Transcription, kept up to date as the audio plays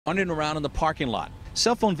running around in the parking lot.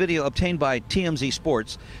 Cell phone video obtained by TMZ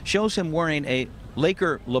Sports shows him wearing a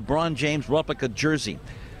Laker LeBron James replica jersey.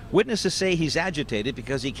 Witnesses say he's agitated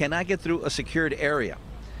because he cannot get through a secured area.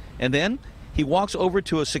 And then he walks over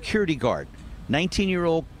to a security guard,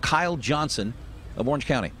 19-year-old Kyle Johnson of Orange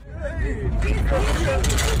County.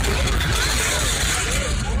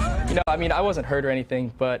 You know, I mean, I wasn't hurt or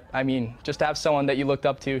anything, but I mean, just to have someone that you looked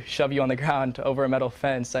up to shove you on the ground over a metal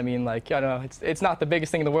fence, I mean, like, I don't know, it's not the biggest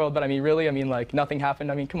thing in the world, but I mean, really, I mean, like, nothing happened.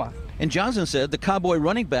 I mean, come on. And Johnson said the Cowboy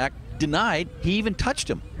running back denied he even touched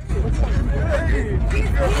him.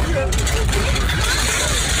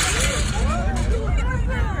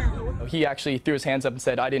 He actually threw his hands up and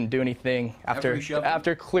said, I didn't do anything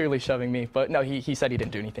after clearly shoving me. But no, he said he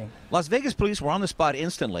didn't do anything. Las Vegas police were on the spot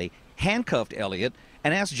instantly, handcuffed Elliot,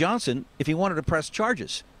 and asked Johnson if he wanted to press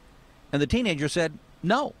charges. And the teenager said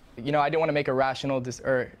no. You know, I didn't want to make a rash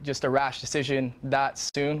decision that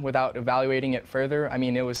soon without evaluating it further. I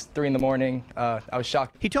mean, it was 3 in the morning. I was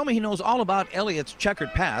shocked. He told me he knows all about Elliot's checkered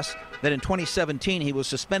past, that in 2017 he was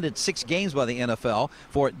suspended 6 games by the NFL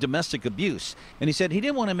for domestic abuse. And he said he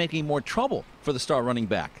didn't want to make any more trouble for the star running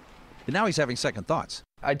back. And now he's having second thoughts.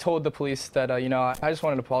 I told the police that, you know, I just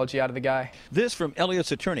wanted an apology out of the guy. This from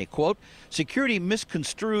Elliot's attorney, quote, security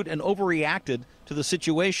misconstrued and overreacted to the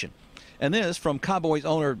situation. And this from Cowboys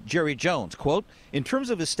owner Jerry Jones, quote, in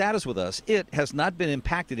terms of his status with us, it has not been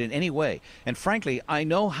impacted in any way. And frankly, I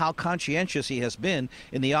know how conscientious he has been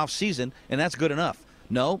in the off season, and that's good enough.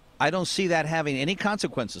 No, I don't see that having any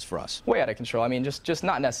consequences for us. Way out of control. I mean, just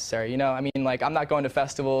not necessary, you know? I mean, like, I'm not going to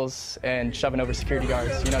festivals and shoving over security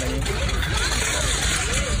guards, you know what I mean?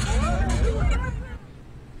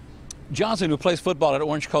 Johnson, who plays football at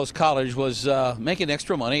Orange Coast College, was making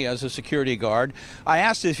extra money as a security guard. I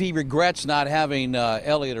asked if he regrets not having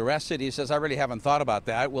Elliot arrested. He says, I really haven't thought about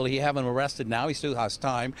that. Will he have him arrested now? He still has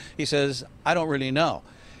time. He says, I don't really know.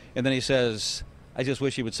 And then he says, I just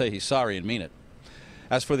wish he would say he's sorry and mean it.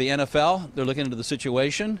 As for the NFL, they're looking into the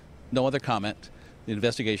situation. No other comment. The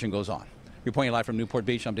investigation goes on. Reporting live from Newport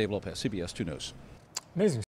Beach, I'm Dave Lopez, CBS 2 News. Amazing.